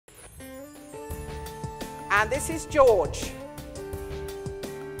And this is George.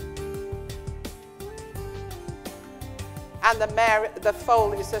 And the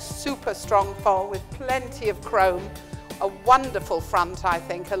foal is a super strong foal with plenty of chrome, a wonderfoul front, I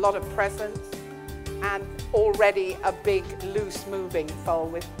think, a lot of presence, and already a big, loose moving foal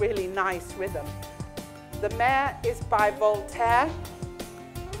with really nice rhythm. The mare is by Voltaire,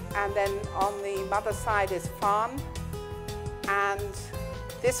 and then on the mother side is Farn, and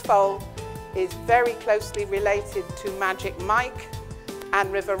this foal is very closely related to Magic Mike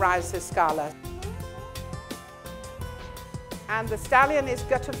and River Rise Scala. And the stallion is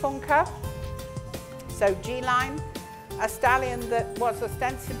Götterfunker, so G-line, a stallion that was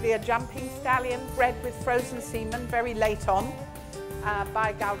ostensibly a jumping stallion bred with frozen semen very late on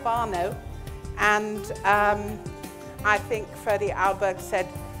by Galvano. And I think Ferdi Alberg said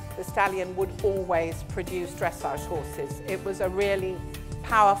the stallion would always produce dressage horses. It was a really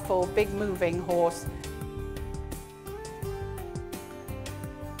powerful, big moving horse.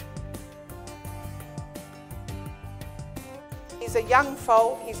 He's a young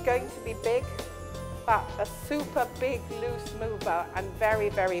foal, he's going to be big, but a super big loose mover and very,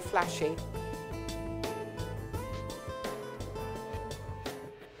 very flashy.